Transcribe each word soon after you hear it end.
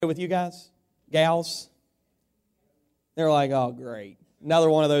With you guys? Gals? They're like, oh, great. Another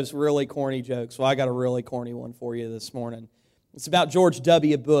one of those really corny jokes. Well, I got a really corny one for you this morning. It's about George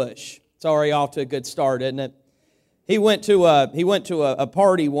W. Bush. It's already off to a good start, isn't it? He went to a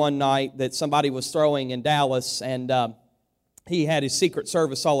party one night that somebody was throwing in Dallas, and he had his Secret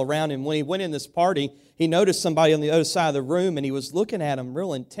Service all around him. When he went in this party, he noticed somebody on the other side of the room, and he was looking at him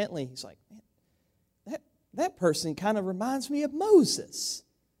real intently. He's like, man, that person kind of reminds me of Moses.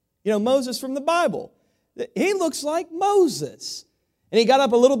 You know, Moses from the Bible. He looks like Moses. And he got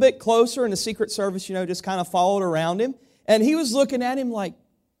up a little bit closer, and the Secret Service, just kind of followed around him. And he was looking at him like,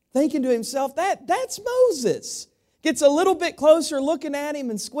 thinking to himself, that's Moses. Gets a little bit closer, looking at him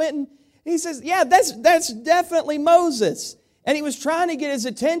and squinting. And he says, yeah, that's definitely Moses. And he was trying to get his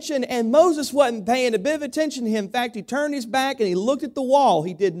attention, and Moses wasn't paying a bit of attention to him. In fact, he turned his back and he looked at the wall.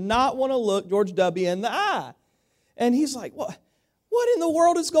 He did not want to look George W. in the eye. And he's like, what in the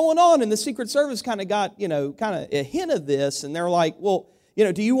world is going on? And the Secret Service kind of got, a hint of this. And they're like, well,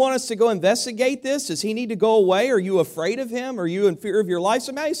 do you want us to go investigate this? Does he need to go away? Are you afraid of him? Are you in fear of your life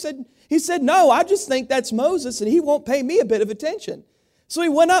somehow? He said, no, I just think that's Moses, and he won't pay me a bit of attention. So he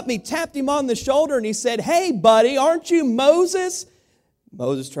went up and he tapped him on the shoulder and he said, hey, buddy, aren't you Moses?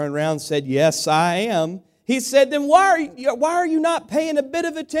 Moses turned around and said, yes, I am. He said, then why are you not paying a bit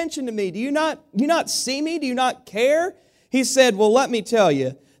of attention to me? Do you not see me? Do you not care? He said, well, let me tell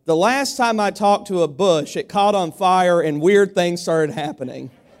you, the last time I talked to a bush, it caught on fire and weird things started happening.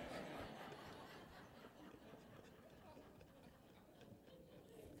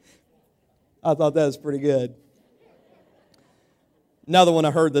 I thought that was pretty good. Another one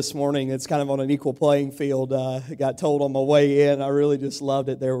I heard this morning, it's kind of on an equal playing field. I got told on my way in. I really just loved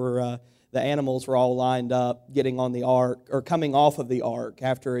it. There were the animals were all lined up, getting on the ark, or coming off of the ark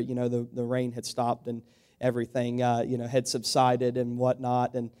after the rain had stopped and everything had subsided and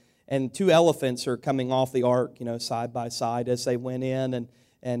whatnot. And two elephants are coming off the ark, side by side as they went in.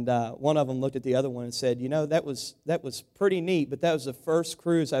 And one of them looked at the other one and said, that was pretty neat, but that was the first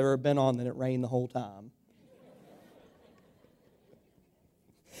cruise I've ever been on that it rained the whole time.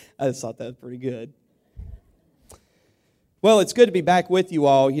 I just thought that was pretty good. Well, it's good to be back with you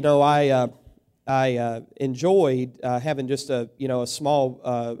all. I enjoyed having just a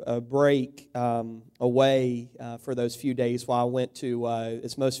small break away for those few days while I went to,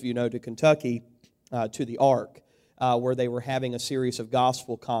 as most of you know, to Kentucky to the Ark, where they were having a series of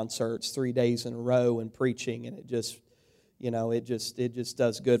gospel concerts 3 days in a row and preaching, and it just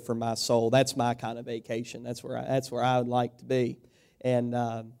does good for my soul. That's my kind of vacation. That's where I would like to be,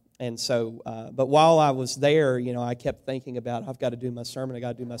 And so, but while I was there, I kept thinking about, I've got to do my sermon,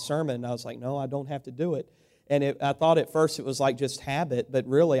 And I was like, no, I don't have to do it. And I thought at first it was like just habit, but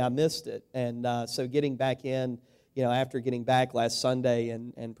really I missed it. And so getting back in, after getting back last Sunday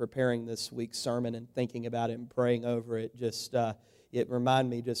and preparing this week's sermon and thinking about it and praying over it, it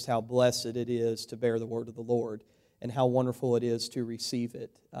reminded me just how blessed it is to bear the word of the Lord and how wonderful it is to receive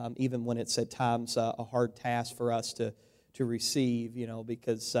it, even when it's at times a hard task for us to receive,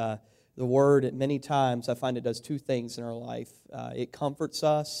 because the Word, at many times, I find it does two things in our life. It comforts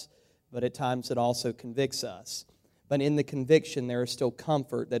us, but at times it also convicts us. But in the conviction, there is still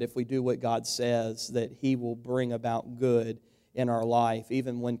comfort that if we do what God says, that He will bring about good in our life,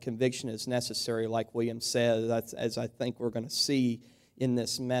 even when conviction is necessary, like William says, as I think we're going to see in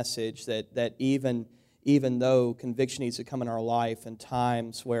this message, that even though conviction needs to come in our life in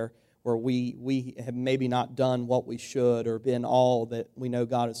times where we have maybe not done what we should or been all that we know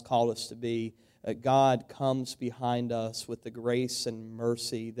God has called us to be, God comes behind us with the grace and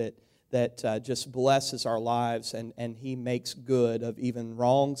mercy that just blesses our lives, and He makes good of even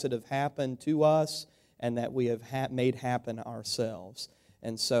wrongs that have happened to us and that we have made happen ourselves.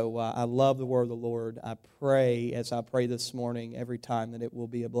 And so I love the word of the Lord. I pray, as I pray this morning, every time that it will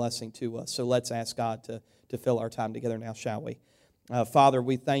be a blessing to us. So let's ask God to fill our time together now, shall we? Father,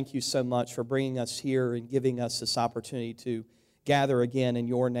 we thank you so much for bringing us here and giving us this opportunity to gather again in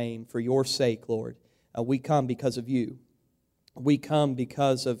your name for your sake, Lord. We come because of you. We come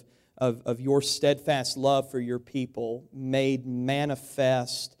because of your steadfast love for your people, made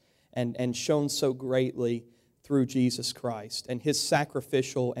manifest and shown so greatly through Jesus Christ and His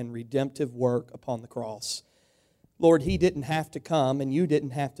sacrificial and redemptive work upon the cross. Lord, He didn't have to come and you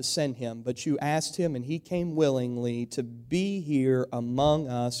didn't have to send Him, but you asked Him and He came willingly to be here among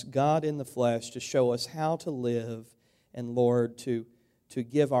us, God in the flesh, to show us how to live and, Lord, to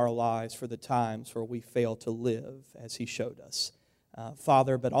give our lives for the times where we fail to live as He showed us.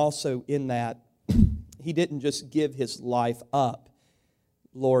 Father, but also in that, He didn't just give His life up.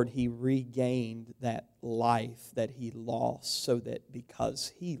 Lord, he regained that life that he lost so that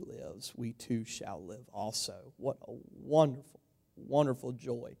because he lives, we too shall live also. What a wonderful, wonderful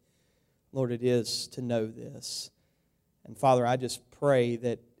joy, Lord, it is to know this. And Father, I just pray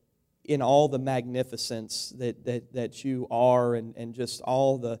that in all the magnificence that you are and just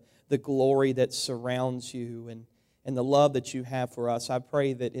all the glory that surrounds you and the love that you have for us, I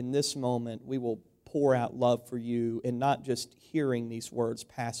pray that in this moment we will pour out love for you and not just hearing these words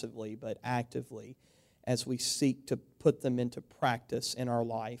passively, but actively as we seek to put them into practice in our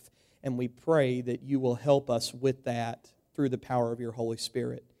life. And we pray that you will help us with that through the power of your Holy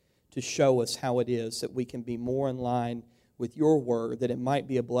Spirit to show us how it is that we can be more in line with your word, that it might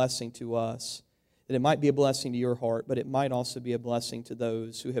be a blessing to us, that it might be a blessing to your heart, but it might also be a blessing to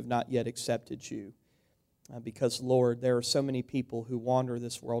those who have not yet accepted you. Because, Lord, there are so many people who wander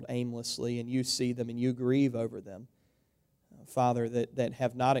this world aimlessly, and you see them and you grieve over them, Father, that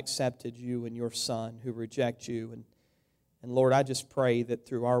have not accepted you and your Son, who reject you. And Lord, I just pray that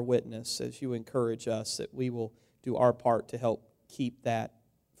through our witness, as you encourage us, that we will do our part to help keep that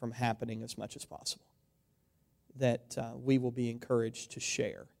from happening as much as possible. That we will be encouraged to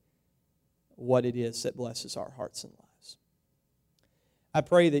share what it is that blesses our hearts and lives. I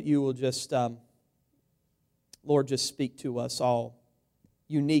pray that you will just, Lord, just speak to us all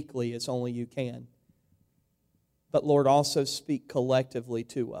uniquely as only you can. But Lord, also speak collectively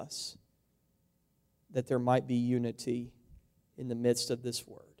to us, that there might be unity in the midst of this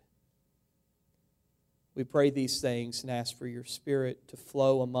word. We pray these things and ask for your Spirit to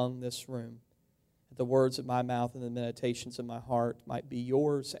flow among this room, that the words of my mouth and the meditations of my heart might be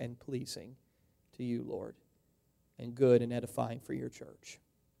yours and pleasing to you, Lord, and good and edifying for your church.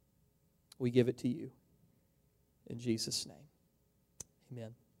 We give it to you. In Jesus' name,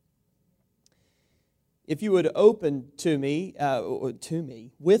 amen. If you would open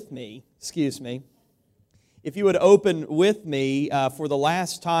with me, if you would open with me for the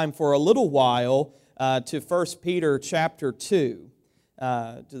last time for a little while to 1 Peter chapter 2,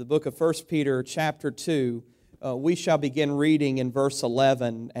 to the book of 1 Peter chapter 2, we shall begin reading in verse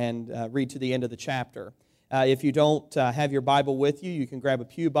 11 and read to the end of the chapter. If you don't have your Bible with you, you can grab a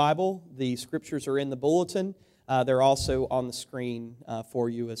pew Bible. The scriptures are in the bulletin. They're also on the screen for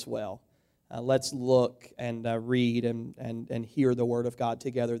you as well. Let's look and read and hear the Word of God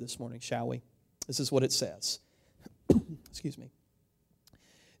together this morning, shall we? This is what it says. Excuse me.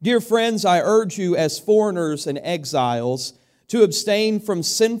 Dear friends, I urge you as foreigners and exiles to abstain from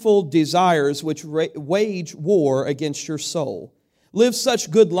sinful desires which wage war against your soul. Live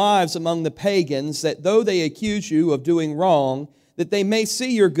such good lives among the pagans that though they accuse you of doing wrong, that they may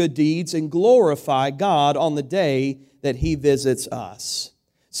see your good deeds and glorify God on the day that He visits us.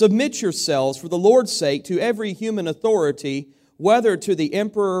 Submit yourselves for the Lord's sake to every human authority, whether to the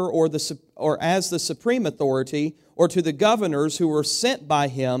emperor or as the supreme authority, or to the governors who were sent by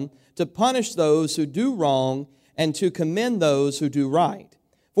him to punish those who do wrong and to commend those who do right.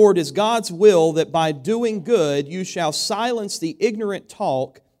 For it is God's will that by doing good you shall silence the ignorant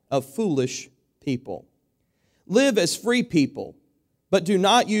talk of foolish people. Live as free people, but do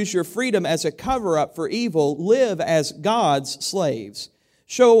not use your freedom as a cover-up for evil. Live as God's slaves.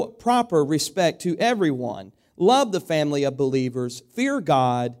 Show proper respect to everyone. Love the family of believers. Fear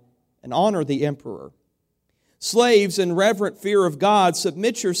God and honor the emperor. Slaves, in reverent fear of God,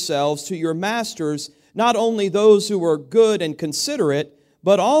 submit yourselves to your masters, not only those who are good and considerate,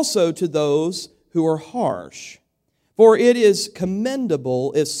 but also to those who are harsh. For it is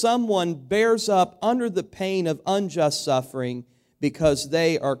commendable if someone bears up under the pain of unjust suffering because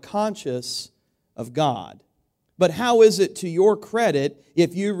they are conscious of God. But how is it to your credit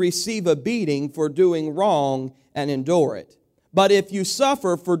if you receive a beating for doing wrong and endure it? But if you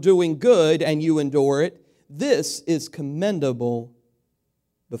suffer for doing good and you endure it, this is commendable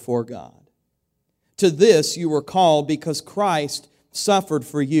before God. To this you were called because Christ suffered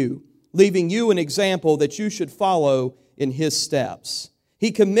for you, leaving you an example that you should follow in His steps.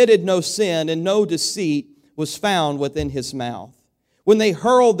 He committed no sin, and no deceit was found within His mouth. When they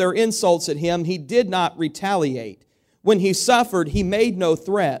hurled their insults at Him, He did not retaliate. When He suffered, He made no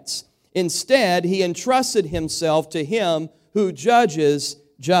threats. Instead, He entrusted Himself to Him who judges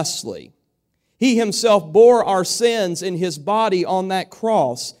justly. He Himself bore our sins in His body on that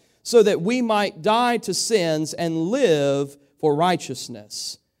cross, so that we might die to sins and live for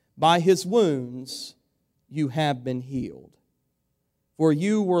righteousness. By His wounds you have been healed. For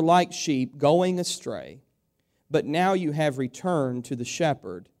you were like sheep going astray, but now you have returned to the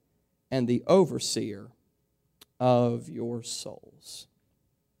shepherd and the overseer of your souls.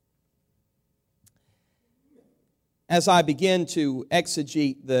 As I begin to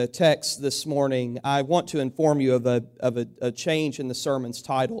exegete the text this morning, I want to inform you of a change in the sermon's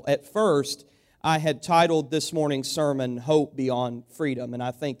title. At first, I had titled this morning's sermon, Hope Beyond Freedom, and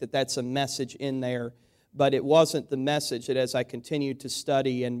I think that that's a message in there, but it wasn't the message that as I continued to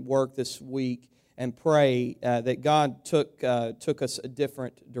study and work this week and pray, that God took us a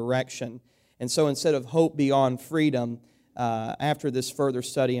different direction. And so instead of Hope Beyond Freedom, after this further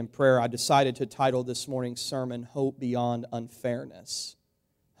study and prayer, I decided to title this morning's sermon, Hope Beyond Unfairness.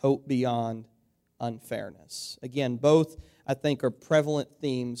 Hope Beyond Unfairness. Again, both, I think, are prevalent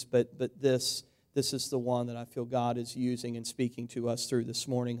themes, but this is the one that I feel God is using and speaking to us through this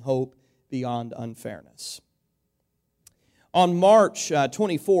morning, Hope Beyond Unfairness. On March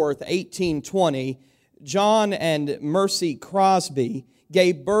 24th, 1820, John and Mercy Crosby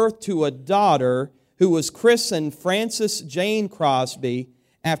gave birth to a daughter who was christened Frances Jane Crosby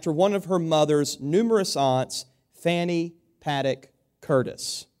after one of her mother's numerous aunts, Fanny Paddock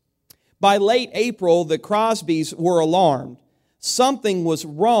Curtis. By late April, the Crosbys were alarmed. Something was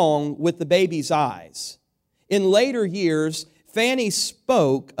wrong with the baby's eyes. In later years, Fanny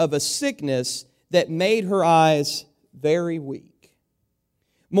spoke of a sickness that made her eyes very weak.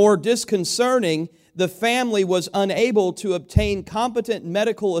 More disconcerting, the family was unable to obtain competent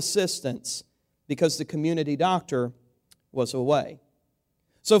medical assistance because the community doctor was away.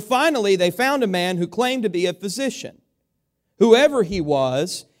 So finally, they found a man who claimed to be a physician. Whoever he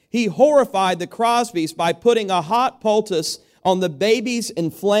was, he horrified the Crosbys by putting a hot poultice on the baby's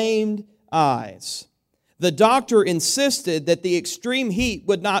inflamed eyes. The doctor insisted that the extreme heat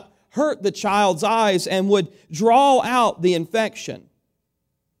would not hurt the child's eyes and would draw out the infection.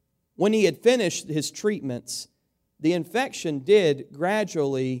 When he had finished his treatments, the infection did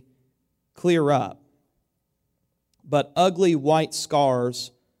gradually clear up, but ugly white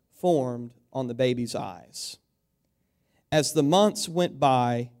scars formed on the baby's eyes. As the months went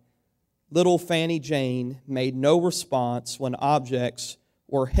by, little Fanny Jane made no response when objects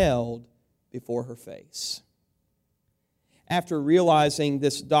were held before her face. After realizing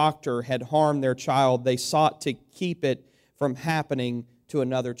this doctor had harmed their child, they sought to keep it from happening to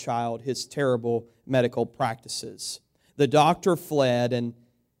another child, his terrible medical practices. The doctor fled, and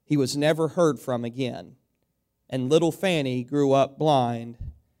he was never heard from again. And little Fanny grew up blind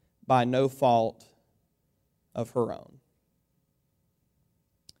by no fault of her own.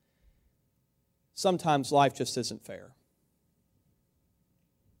 Sometimes life just isn't fair.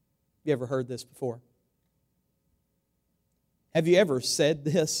 You ever heard this before? Have you ever said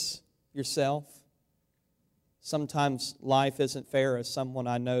this yourself? Sometimes life isn't fair, as someone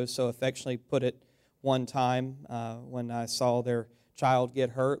I know so affectionately put it one time when I saw their child get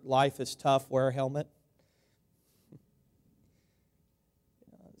hurt. Life is tough, wear a helmet.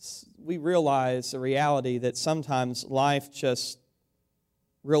 We realize the reality that sometimes life just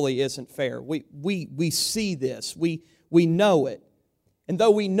really isn't fair. We see this. We know it. And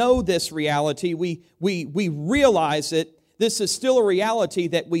though we know this reality, we realize it, this is still a reality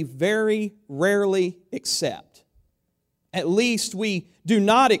that we very rarely accept. At least we do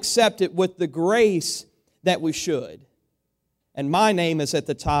not accept it with the grace that we should. And my name is at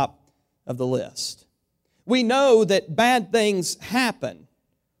the top of the list. We know that bad things happen.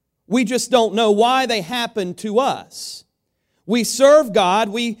 We just don't know why they happen to us. We serve God,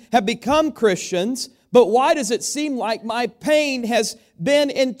 we have become Christians, but why does it seem like my pain has been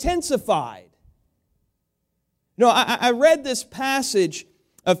intensified? You know, I read this passage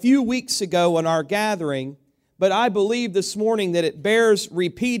a few weeks ago in our gathering, but I believe this morning that it bears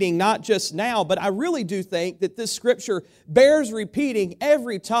repeating, not just now, but I really do think that this Scripture bears repeating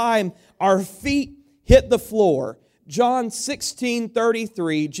every time our feet hit the floor. John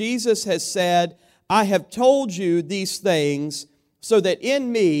 16:33, Jesus has said, I have told you these things so that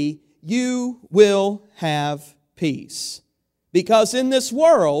in me you will have peace. Because in this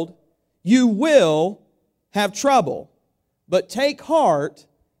world you will have trouble. But take heart,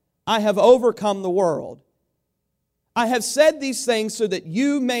 I have overcome the world. I have said these things so that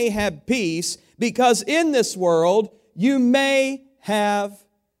you may have peace, because in this world you may have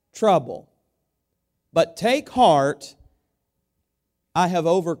trouble. But take heart, I have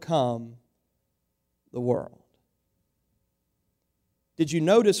overcome the world. Did you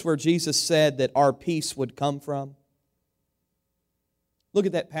notice where Jesus said that our peace would come from? Look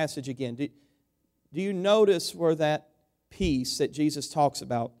at that passage again. Do you notice where that peace that Jesus talks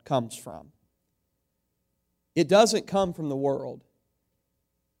about comes from? It doesn't come from the world.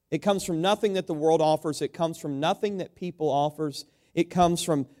 It comes from nothing that the world offers. It comes from nothing that people offers. It comes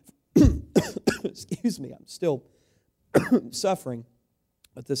from, excuse me, I'm still suffering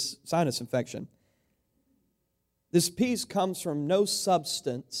with this sinus infection. This peace comes from no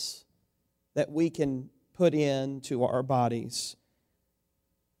substance that we can put into our bodies.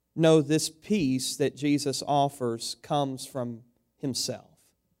 No, this peace that Jesus offers comes from Himself.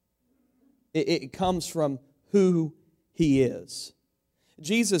 It comes from who He is.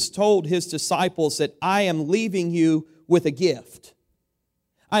 Jesus told His disciples that I am leaving you with a gift.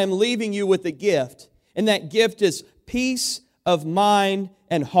 I am leaving you with a gift. And that gift is peace of mind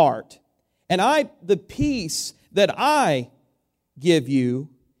and heart. And the peace that I give you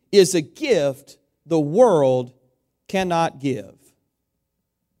is a gift the world cannot give.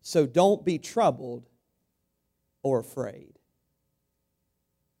 So don't be troubled or afraid.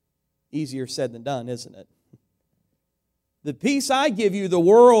 Easier said than done, isn't it? The peace I give you, the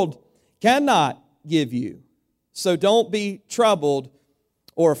world cannot give you. So don't be troubled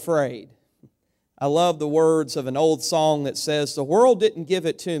or afraid. I love the words of an old song that says, the world didn't give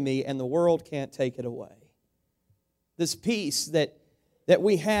it to me and the world can't take it away. This peace that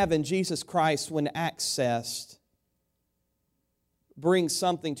we have in Jesus Christ when accessed brings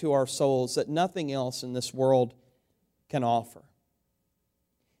something to our souls that nothing else in this world can offer.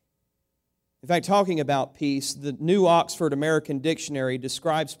 In fact, talking about peace, the New Oxford American Dictionary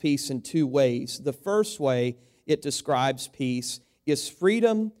describes peace in two ways. The first way it describes peace is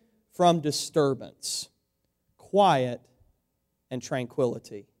freedom from disturbance, quiet, and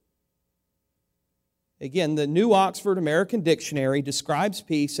tranquility. Again, the New Oxford American Dictionary describes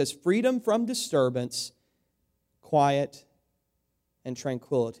peace as freedom from disturbance, quiet, and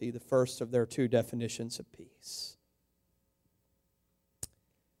tranquility, the first of their two definitions of peace.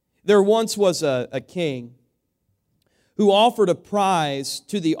 There once was a king who offered a prize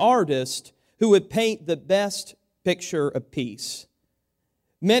to the artist who would paint the best picture of peace.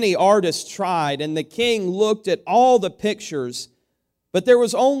 Many artists tried, and the king looked at all the pictures, but there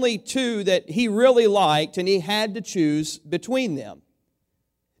was only two that he really liked, and he had to choose between them.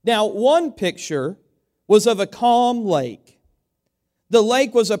 Now, one picture was of a calm lake. The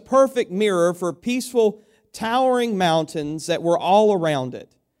lake was a perfect mirror for peaceful, towering mountains that were all around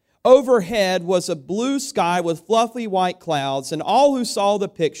it. Overhead was a blue sky with fluffy white clouds, and all who saw the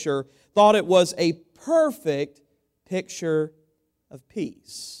picture thought it was a perfect picture of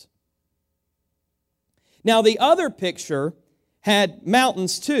peace. Now, the other picture had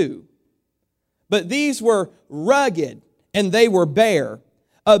mountains too, but these were rugged and they were bare.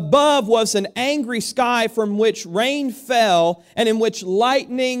 Above was an angry sky from which rain fell and in which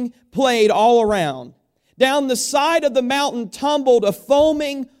lightning played all around. Down the side of the mountain tumbled a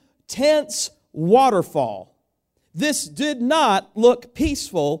foaming, tense waterfall. This did not look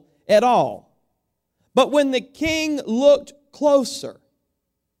peaceful at all. But when the king looked closer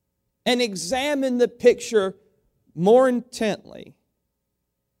and examined the picture more intently,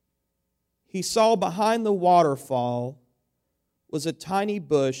 he saw behind the waterfall was a tiny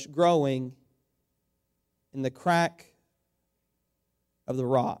bush growing in the crack of the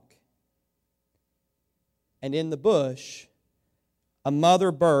rock. And in the bush, a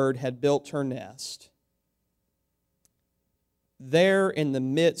mother bird had built her nest. There, in the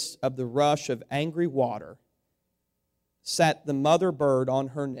midst of the rush of angry water, sat the mother bird on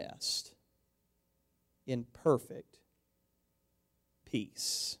her nest in perfect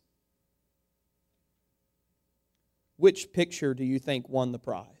peace. Which picture do you think won the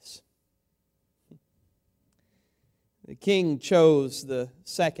prize? The king chose the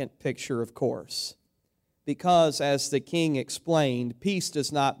second picture, of course, because, as the king explained, peace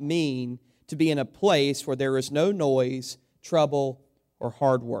does not mean to be in a place where there is no noise, trouble, or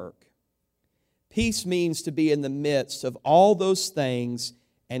hard work. Peace means to be in the midst of all those things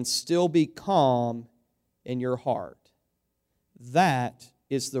and still be calm in your heart. That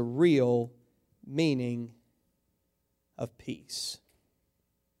is the real meaning of peace.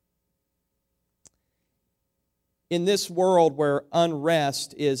 In this world where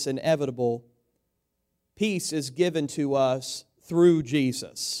unrest is inevitable, peace is given to us through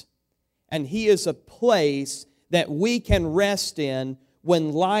Jesus. And He is a place that we can rest in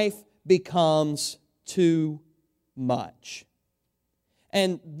when life becomes too much.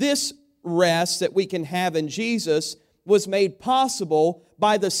 And this rest that we can have in Jesus was made possible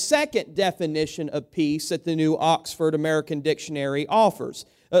by the second definition of peace that the New Oxford American Dictionary offers.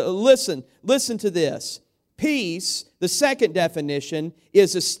 Listen to this. Peace, the second definition,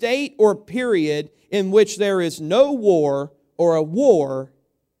 is a state or period in which there is no war or a war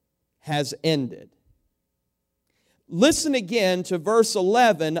has ended. Listen again to verse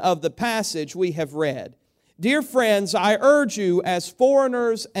 11 of the passage we have read. Dear friends, I urge you as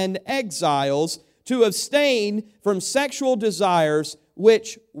foreigners and exiles to abstain from sexual desires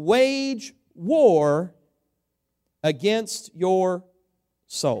which wage war against your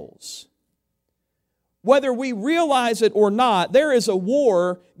souls. Whether we realize it or not, there is a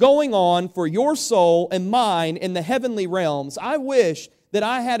war going on for your soul and mine in the heavenly realms. I wish that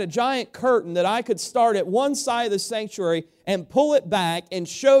I had a giant curtain that I could start at one side of the sanctuary and pull it back and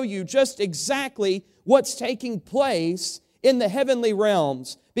show you just exactly what's taking place in the heavenly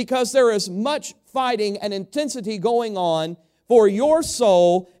realms, because there is much fighting and intensity going on for your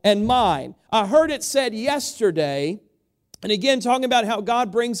soul and mine. I heard it said yesterday, and again, talking about how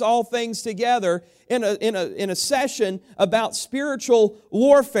God brings all things together in a session about spiritual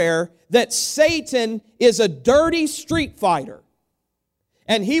warfare, that Satan is a dirty street fighter.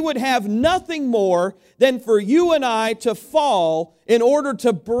 And he would have nothing more than for you and I to fall in order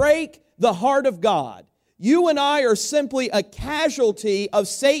to break the heart of God. You and I are simply a casualty of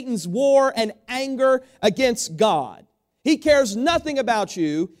Satan's war and anger against God. He cares nothing about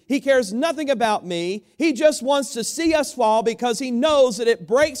you. He cares nothing about me. He just wants to see us fall because he knows that it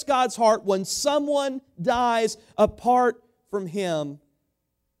breaks God's heart when someone dies apart from Him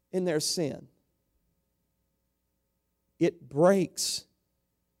in their sin. It breaks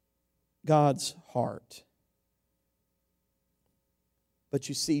God's heart. But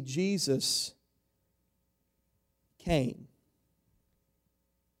you see, Jesus came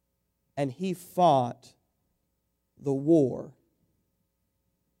and He fought the war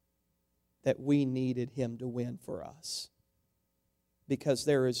that we needed Him to win for us. Because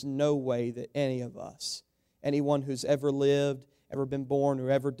there is no way that any of us, anyone who's ever lived, ever been born, or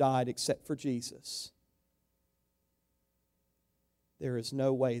ever died except for Jesus, there is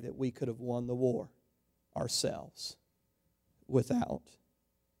no way that we could have won the war ourselves without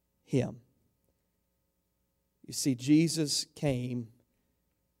Him. You see, Jesus came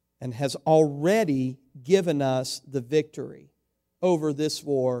and has already given us the victory over this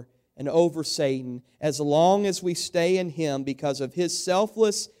war and over Satan, as long as we stay in Him because of His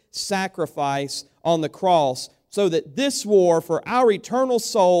selfless sacrifice on the cross, so that this war for our eternal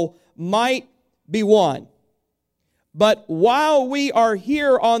soul might be won. But while we are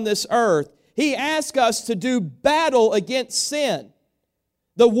here on this earth, He asks us to do battle against sin.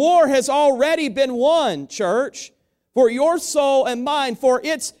 The war has already been won, church, for your soul and mine, for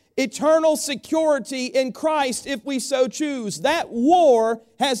its eternal security in Christ if we so choose. That war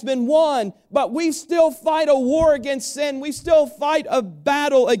has been won, but we still fight a war against sin. We still fight a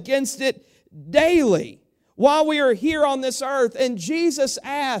battle against it daily while we are here on this earth. And Jesus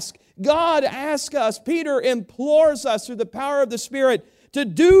asks, God asks us, Peter implores us through the power of the Spirit to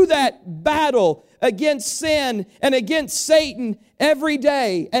do that battle against sin and against Satan every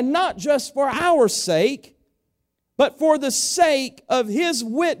day. And not just for our sake, but for the sake of His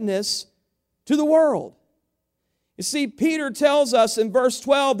witness to the world. You see, Peter tells us in verse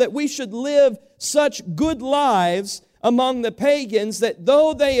 12 that we should live such good lives among the pagans that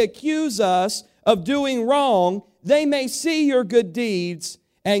though they accuse us of doing wrong, they may see your good deeds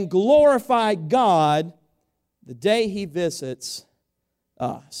and glorify God the day He visits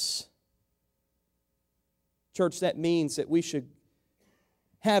us. Church, that means that we should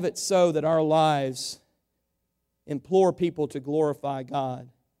have it so that our lives implore people to glorify God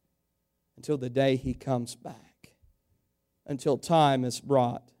until the day He comes back, until time is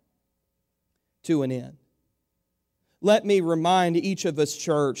brought to an end. Let me remind each of us,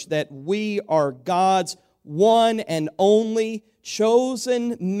 church, that we are God's one and only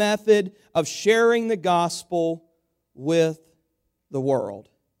chosen method of sharing the gospel with the world.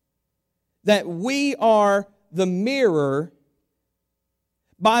 That we are the mirror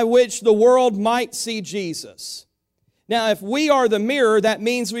by which the world might see Jesus. Now, if we are the mirror, that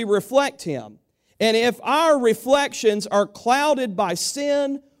means we reflect Him. And if our reflections are clouded by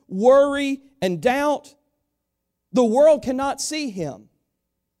sin, worry, and doubt, the world cannot see Him.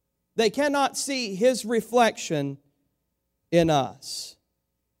 They cannot see His reflection in us.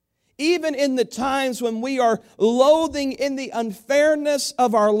 Even in the times when we are loathing in the unfairness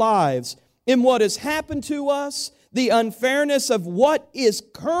of our lives, in what has happened to us, the unfairness of what is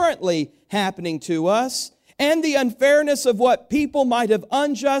currently happening to us, and the unfairness of what people might have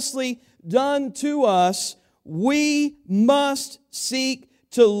unjustly done to us, we must seek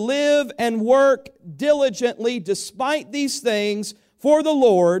to live and work diligently despite these things for the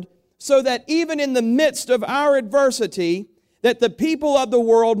Lord, so that even in the midst of our adversity, that the people of the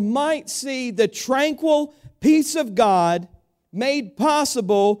world might see the tranquil peace of God made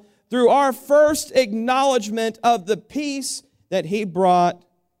possible through our first acknowledgement of the peace that He brought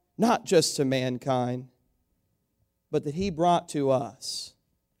not just to mankind, but that He brought to us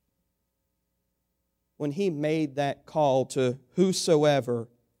when He made that call to whosoever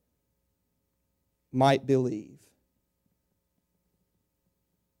might believe.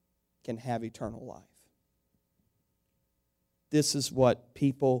 can have eternal life. This is what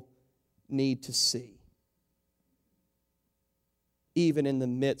people need to see, even in the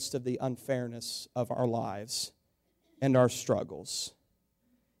midst of the unfairness of our lives and our struggles,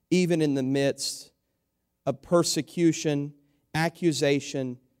 even in the midst of persecution,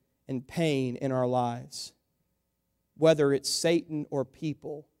 accusation, and pain in our lives. Whether it's Satan or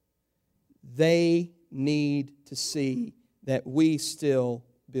people, they need to see that we still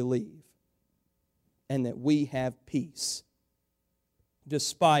believe and that we have peace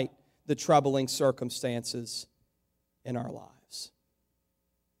despite the troubling circumstances in our lives.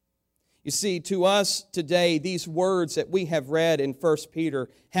 You see, to us today, these words that we have read in 1 Peter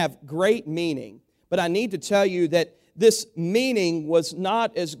have great meaning. But I need to tell you that this meaning is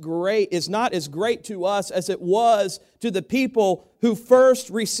not as great to us as it was to the people who first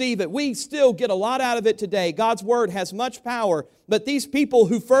receive it. We still get a lot out of it today. God's Word has much power, but these people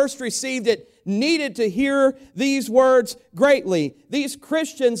who first received it needed to hear these words greatly. These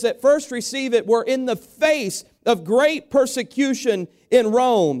Christians that first received it were in the face of great persecution in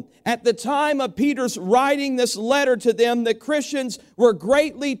Rome. At the time of Peter's writing this letter to them, the Christians were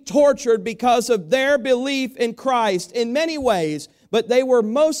greatly tortured because of their belief in Christ in many ways, but they were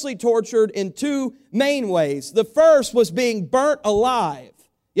mostly tortured in two main ways. The first was being burnt alive.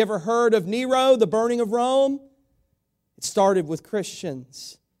 You ever heard of Nero, the burning of Rome? It started with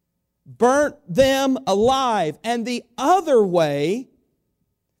Christians. Burnt them alive. And the other way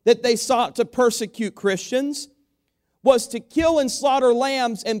that they sought to persecute Christians was to kill and slaughter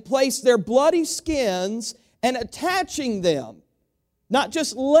lambs and place their bloody skins and attaching them, not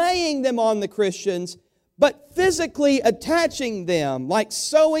just laying them on the Christians, but physically attaching them, like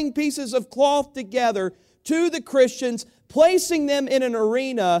sewing pieces of cloth together to the Christians, placing them in an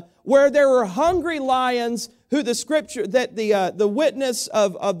arena where there were hungry lions who the Scripture, that the witness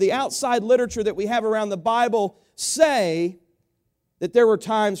of the outside literature that we have around the Bible say that there were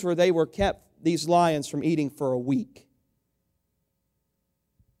times where they were kept, these lions, from eating for a week.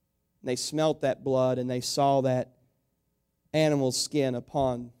 And they smelt that blood and they saw that animal's skin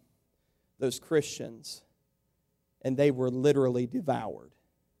upon those Christians, and they were literally devoured.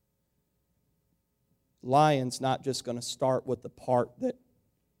 Lion's not just going to start with the part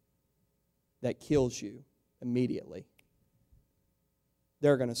that kills you immediately.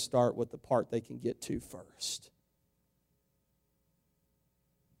 They're going to start with the part they can get to first.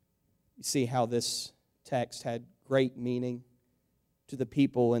 You see how this text had great meaning to the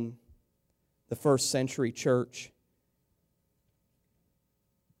people in the first century church.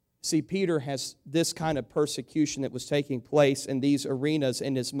 See, Peter has this kind of persecution that was taking place in these arenas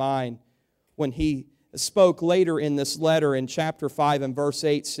in his mind when he spoke later in this letter in chapter 5 and verse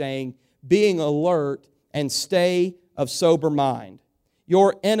 8 saying, being alert and stay of sober mind.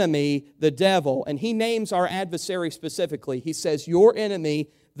 Your enemy, the devil, and he names our adversary specifically. He says, your enemy,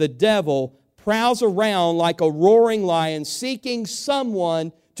 the devil, prowls around like a roaring lion seeking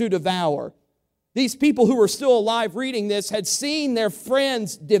someone to devour. These people who were still alive reading this had seen their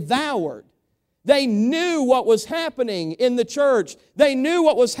friends devoured. They knew what was happening in the church. They knew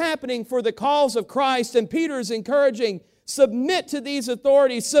what was happening for the cause of Christ. And Peter is encouraging, submit to these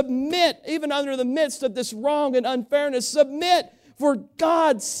authorities. Submit, even under the midst of this wrong and unfairness. Submit for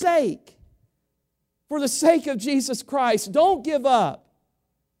God's sake. For the sake of Jesus Christ. Don't give up.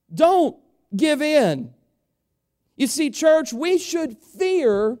 Don't give in. You see, church, we should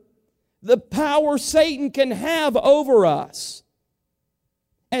fear the power Satan can have over us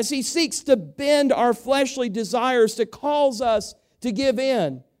as he seeks to bend our fleshly desires, to cause us to give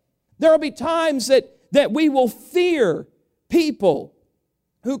in. There will be times that we will fear people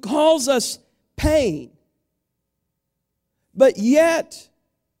who cause us pain. But yet,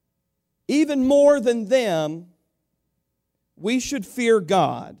 even more than them, we should fear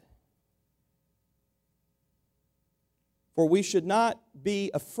God. For we should not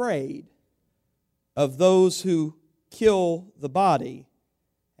be afraid of those who kill the body,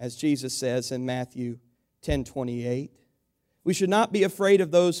 as Jesus says in Matthew 10:28. We should not be afraid of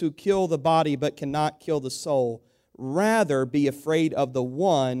those who kill the body but cannot kill the soul. Rather, be afraid of the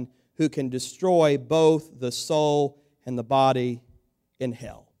one who can destroy both the soul and the body in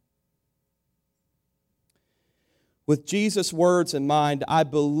hell. With Jesus' words in mind, I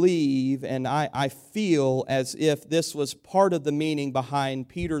believe and I feel as if this was part of the meaning behind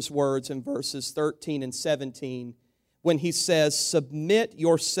Peter's words in verses 13 and 17 when he says, submit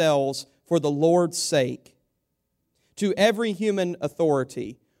yourselves for the Lord's sake to every human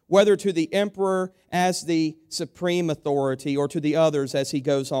authority, whether to the emperor as the supreme authority or to the others, as he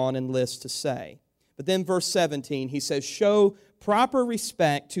goes on and lists to say. But then verse 17, he says, show proper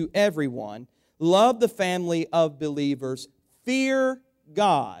respect to everyone, love the family of believers, fear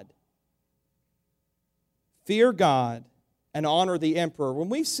God. Fear God and honor the emperor. When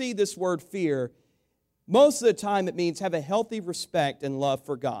we see this word fear, most of the time it means have a healthy respect and love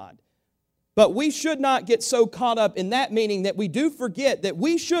for God. But we should not get so caught up in that meaning that we do forget that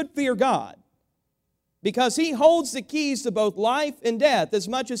we should fear God. Because He holds the keys to both life and death. As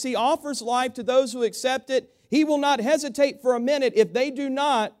much as He offers life to those who accept it, He will not hesitate for a minute if they do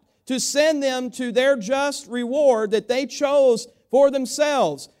not to send them to their just reward that they chose for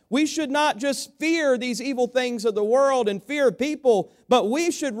themselves. We should not just fear these evil things of the world and fear people, but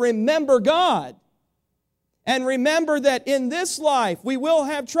we should remember God. And remember that in this life we will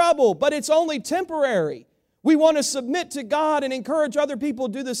have trouble, but it's only temporary. We want to submit to God and encourage other people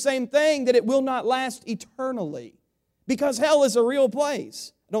to do the same thing, that it will not last eternally. Because hell is a real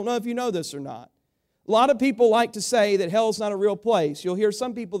place. I don't know if you know this or not. A lot of people like to say that hell is not a real place. You'll hear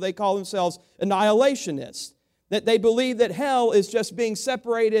some people, they call themselves annihilationists. That they believe that hell is just being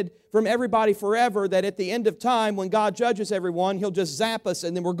separated from everybody forever, that at the end of time, when God judges everyone, He'll just zap us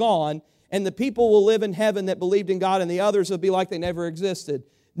and then we're gone. And the people will live in heaven that believed in God, and the others will be like they never existed.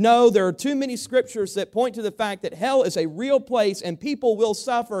 No, there are too many scriptures that point to the fact that hell is a real place and people will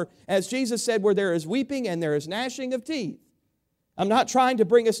suffer, as Jesus said, where there is weeping and there is gnashing of teeth. I'm not trying to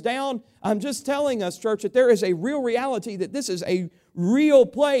bring us down. I'm just telling us, church, that there is a real reality, that this is a real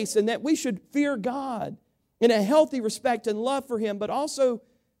place and that we should fear God in a healthy respect and love for Him, but also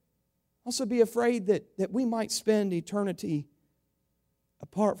be afraid that we might spend eternity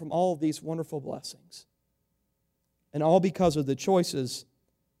apart from all of these wonderful blessings. And all because of the choices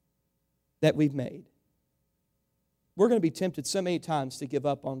that we've made. We're going to be tempted so many times to give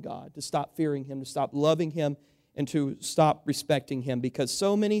up on God, to stop fearing Him, to stop loving Him, and to stop respecting Him, because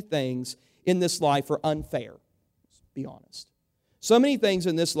so many things in this life are unfair. Let's be honest. So many things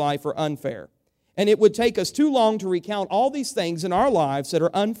in this life are unfair. And it would take us too long to recount all these things in our lives that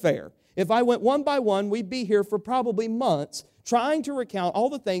are unfair. If I went one by one, we'd be here for probably months trying to recount all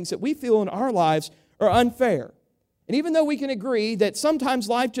the things that we feel in our lives are unfair. And even though we can agree that sometimes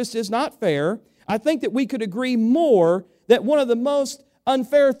life just is not fair, I think that we could agree more that one of the most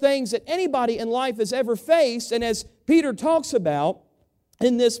unfair things that anybody in life has ever faced, and as Peter talks about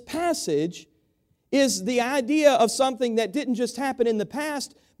in this passage, is the idea of something that didn't just happen in the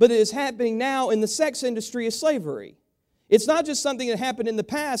past, but it is happening now in the sex industry of slavery. It's not just something that happened in the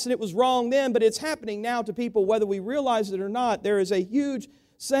past and it was wrong then, but it's happening now to people whether we realize it or not. There is a huge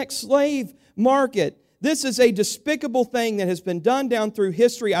sex slave market. This is a despicable thing that has been done down through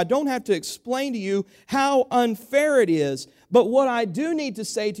history. I don't have to explain to you how unfair it is, but what I do need to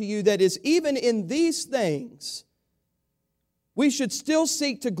say to you that is even in these things, we should still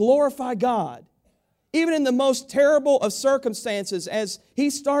seek to glorify God. Even in the most terrible of circumstances, as he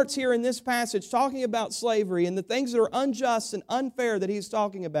starts here in this passage talking about slavery and the things that are unjust and unfair that he's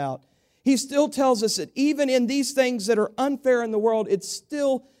talking about, he still tells us that even in these things that are unfair in the world, it's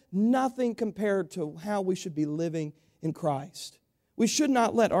still nothing compared to how we should be living in Christ. We should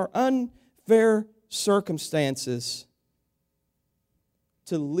not let our unfair circumstances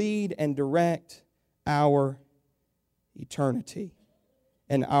to lead and direct our eternity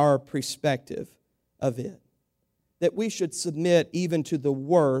and our perspective of it. That we should submit even to the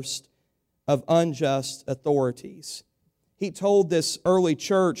worst of unjust authorities. He told this early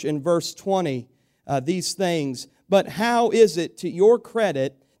church in verse 20 these things, but how is it to your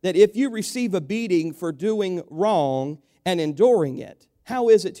credit that if you receive a beating for doing wrong and enduring it, how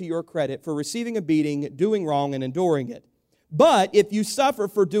is it to your credit for receiving a beating, doing wrong, and enduring it? But if you suffer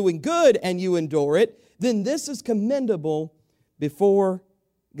for doing good and you endure it, then this is commendable before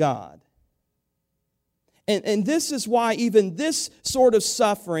God. And this is why even this sort of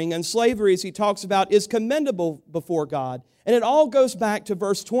suffering and slavery, as he talks about, is commendable before God. And it all goes back to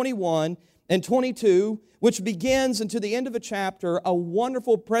verse 21 and 22, which begins into the end of a chapter, a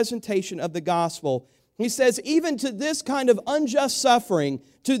wonderful presentation of the gospel. He says, even to this kind of unjust suffering,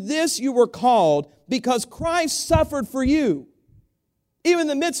 to this you were called, because Christ suffered for you. Even in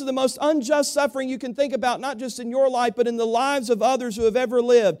the midst of the most unjust suffering you can think about, not just in your life, but in the lives of others who have ever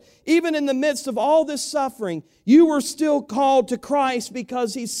lived. Even in the midst of all this suffering, you were still called to Christ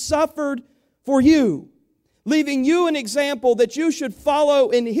because He suffered for you, leaving you an example that you should follow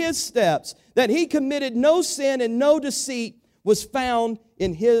in His steps, that He committed no sin and no deceit was found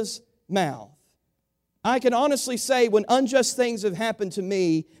in His mouth. I can honestly say when unjust things have happened to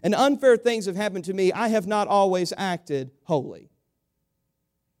me and unfair things have happened to me, I have not always acted holy.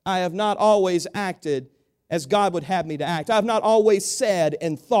 I have not always acted as God would have me to act. I have not always said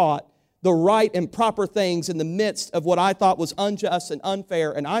and thought the right and proper things in the midst of what I thought was unjust and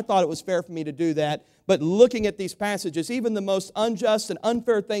unfair, and I thought it was fair for me to do that. But looking at these passages, even the most unjust and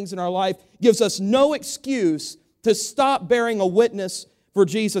unfair things in our life gives us no excuse to stop bearing a witness for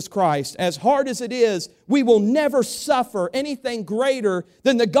Jesus Christ. As hard as it is, we will never suffer anything greater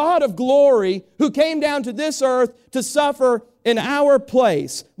than the God of glory who came down to this earth to suffer in our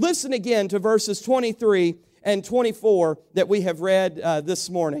place. Listen again to verses 23 and 24 that we have read this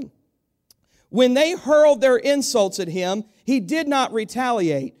morning. When they hurled their insults at him, he did not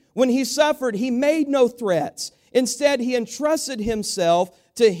retaliate. When he suffered, he made no threats. Instead, he entrusted himself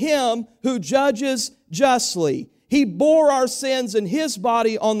to him who judges justly. He bore our sins in his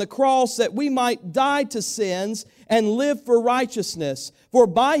body on the cross that we might die to sins and live for righteousness. For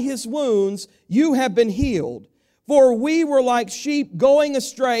by his wounds you have been healed. For we were like sheep going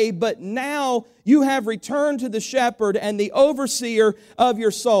astray, but now you have returned to the shepherd and the overseer of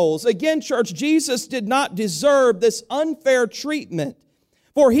your souls. Again, church, Jesus did not deserve this unfair treatment,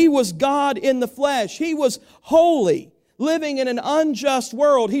 for he was God in the flesh. He was holy, living in an unjust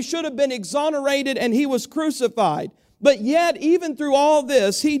world. He should have been exonerated and he was crucified. But yet, even through all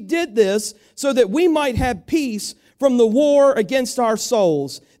this, he did this so that we might have peace from the war against our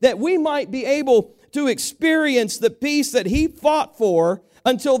souls, that we might be able to experience the peace that he fought for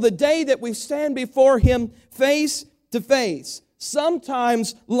until the day that we stand before him face to face.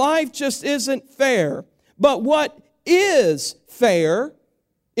 Sometimes life just isn't fair. But what is fair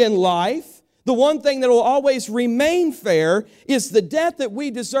in life, the one thing that will always remain fair, is the death that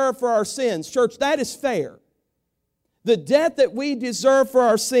we deserve for our sins. Church, that is fair. The death that we deserve for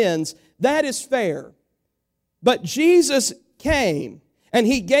our sins, that is fair. But Jesus came and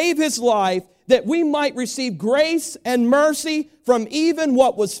he gave his life that we might receive grace and mercy from even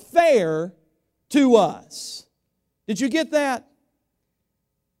what was fair to us. Did you get that?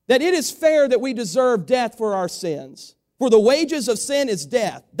 That it is fair that we deserve death for our sins. For the wages of sin is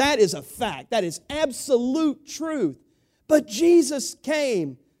death. That is a fact. That is absolute truth. But Jesus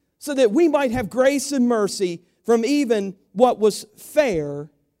came so that we might have grace and mercy from even what was fair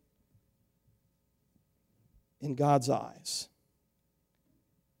in God's eyes.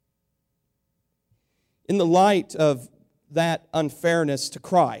 In the light of that unfairness to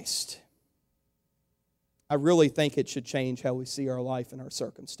Christ, I really think it should change how we see our life and our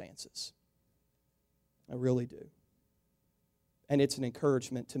circumstances. I really do. And it's an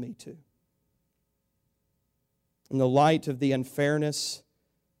encouragement to me too. In the light of the unfairness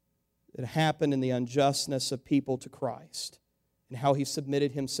that happened and the unjustness of people to Christ and how he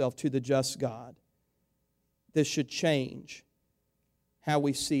submitted himself to the just God, this should change how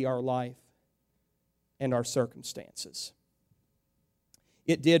we see our life and our circumstances.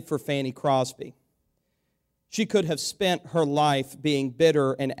 It did for Fanny Crosby. She could have spent her life being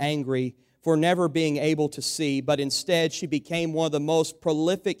bitter and angry for never being able to see, but instead she became one of the most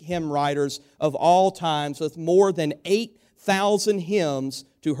prolific hymn writers of all times with more than 8,000 hymns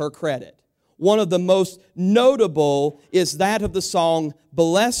to her credit. One of the most notable is that of the song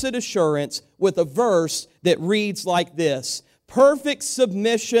Blessed Assurance, with a verse that reads like this: perfect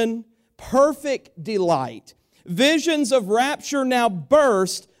submission, perfect delight. Visions of rapture now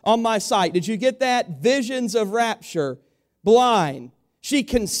burst on my sight. Did you get that? Visions of rapture. Blind, she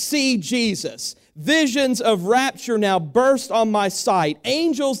can see Jesus. Visions of rapture now burst on my sight.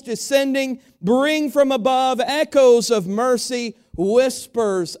 Angels descending bring from above echoes of mercy,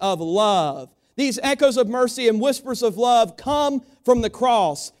 whispers of love. These echoes of mercy and whispers of love come from the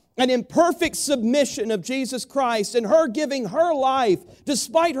cross. An imperfect submission of Jesus Christ and her giving her life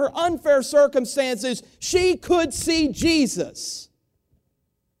despite her unfair circumstances, she could see Jesus.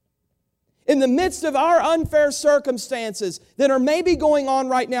 In the midst of our unfair circumstances that are maybe going on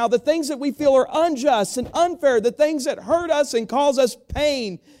right now, the things that we feel are unjust and unfair, the things that hurt us and cause us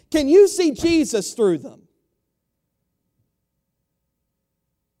pain, can you see Jesus through them?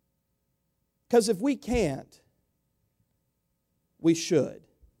 Because if we can't, we should.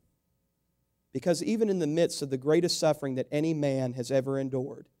 Because even in the midst of the greatest suffering that any man has ever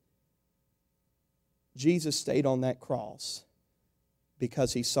endured, Jesus stayed on that cross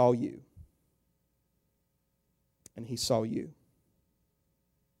because he saw you. And he saw you.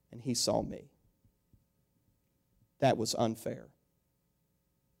 And he saw me. That was unfair.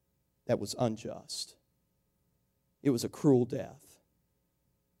 That was unjust. It was a cruel death.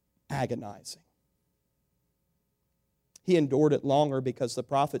 Agonizing. He endured it longer because the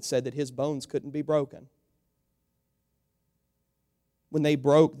prophet said that his bones couldn't be broken. When they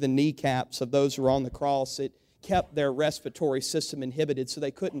broke the kneecaps of those who were on the cross, it kept their respiratory system inhibited so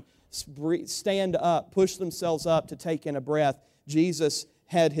they couldn't stand up, push themselves up to take in a breath. Jesus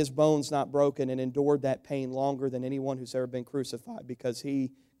had his bones not broken and endured that pain longer than anyone who's ever been crucified because he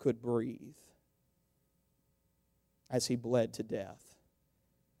could breathe as he bled to death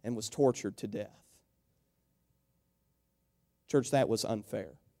and was tortured to death. Church, that was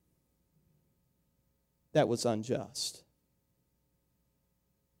unfair. That was unjust.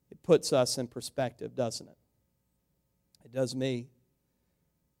 It puts us in perspective, doesn't it? It does me.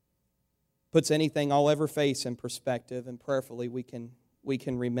 Puts anything I'll ever face in perspective, and prayerfully we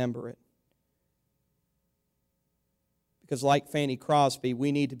can remember it. Because like Fanny Crosby,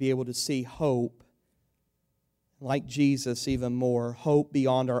 we need to be able to see hope, like Jesus even more, hope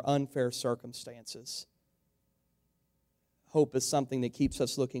beyond our unfair circumstances. Hope is something that keeps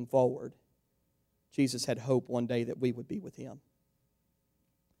us looking forward. Jesus had hope one day that we would be with Him.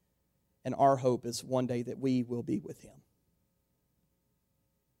 And our hope is one day that we will be with Him.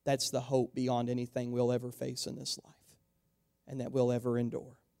 That's the hope beyond anything we'll ever face in this life and that we'll ever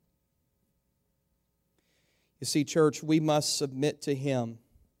endure. You see, church, we must submit to Him.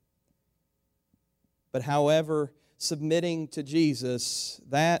 But however, submitting to Jesus,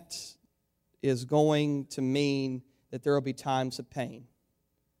 that is going to mean that there will be times of pain.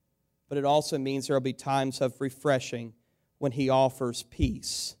 But it also means there will be times of refreshing when He offers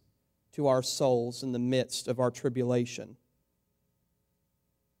peace to our souls in the midst of our tribulation.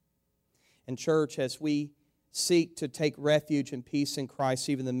 And church, as we seek to take refuge and peace in Christ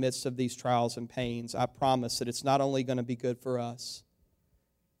even in the midst of these trials and pains, I promise that it's not only going to be good for us,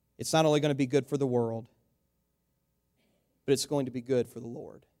 it's not only going to be good for the world, but it's going to be good for the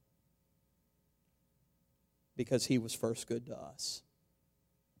Lord. Because He was first good to us.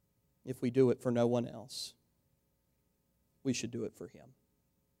 If we do it for no one else, we should do it for Him.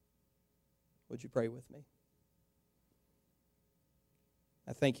 Would you pray with me?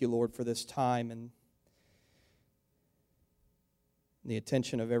 I thank You, Lord, for this time and the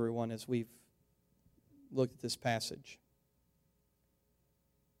attention of everyone as we've looked at this passage.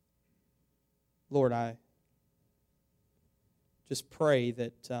 Lord, I just pray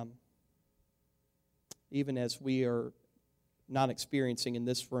that even as we are not experiencing in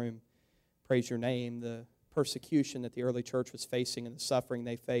this room, praise Your name, the persecution that the early church was facing and the suffering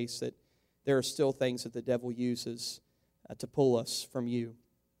they faced, that there are still things that the devil uses to pull us from You.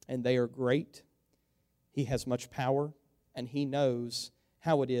 And they are great. He has much power, and he knows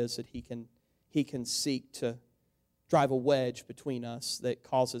how it is that he can seek to drive a wedge between us that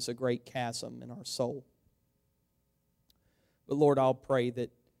causes a great chasm in our soul. But Lord, I'll pray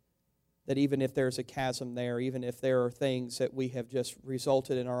that even if there's a chasm there, even if there are things that we have just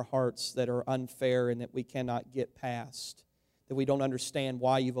resulted in our hearts that are unfair and that we cannot get past, that we don't understand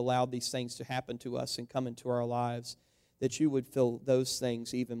why You've allowed these things to happen to us and come into our lives, that You would fill those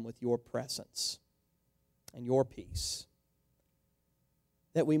things even with Your presence and Your peace,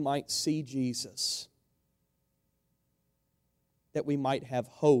 that we might see Jesus, that we might have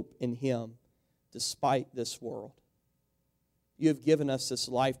hope in Him despite this world. You have given us this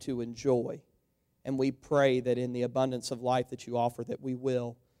life to enjoy, and we pray that in the abundance of life that You offer that we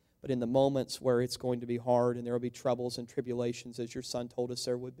will, but in the moments where it's going to be hard and there will be troubles and tribulations as Your Son told us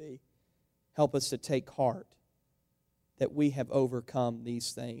there would be, help us to take heart that we have overcome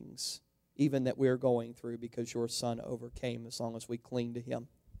these things, even that we're going through, because Your Son overcame as long as we cling to Him.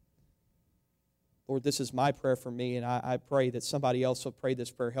 Lord, this is my prayer for me, and I pray that somebody else will pray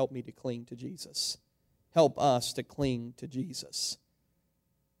this prayer. Help me to cling to Jesus. Help us to cling to Jesus,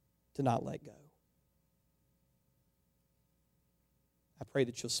 to not let go. I pray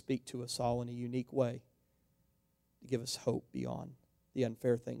that You'll speak to us all in a unique way to give us hope beyond the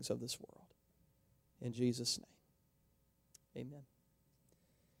unfair things of this world. In Jesus' name, amen.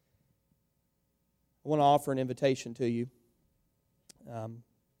 I want to offer an invitation to you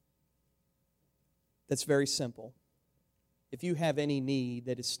that's very simple. If you have any need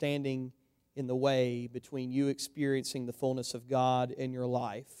that is standing in the way between you experiencing the fullness of God in your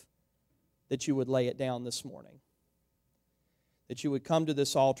life, that you would lay it down this morning. That you would come to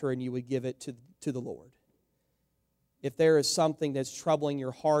this altar and you would give it to the Lord. If there is something that's troubling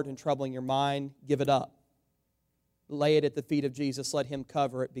your heart and troubling your mind, give it up. Lay it at the feet of Jesus. Let Him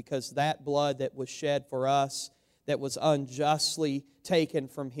cover it, because that blood that was shed for us, that was unjustly taken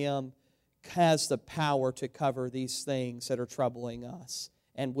from Him, has the power to cover these things that are troubling us,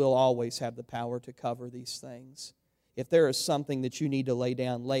 and will always have the power to cover these things. If there is something that you need to lay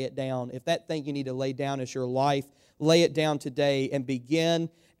down, lay it down. If that thing you need to lay down is your life, lay it down today and begin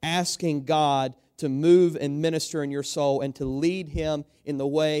asking God to move and minister in your soul and to lead you in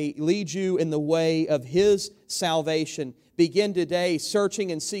the way of His salvation. begin today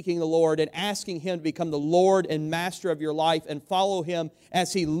searching and seeking the Lord and asking Him to become the Lord and Master of your life and follow Him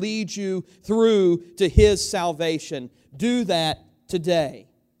as He leads you through to His salvation. Do that today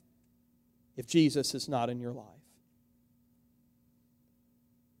if Jesus is not in your life.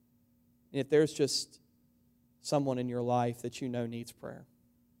 And if there's just someone in your life that you know needs prayer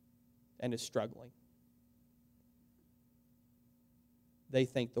and is struggling, they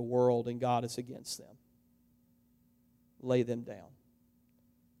think the world and God is against them, lay them down,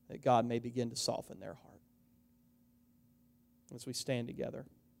 that God may begin to soften their heart. As we stand together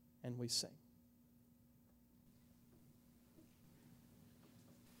and we sing.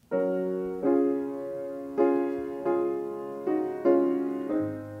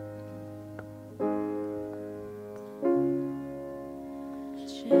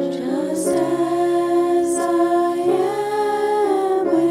 Just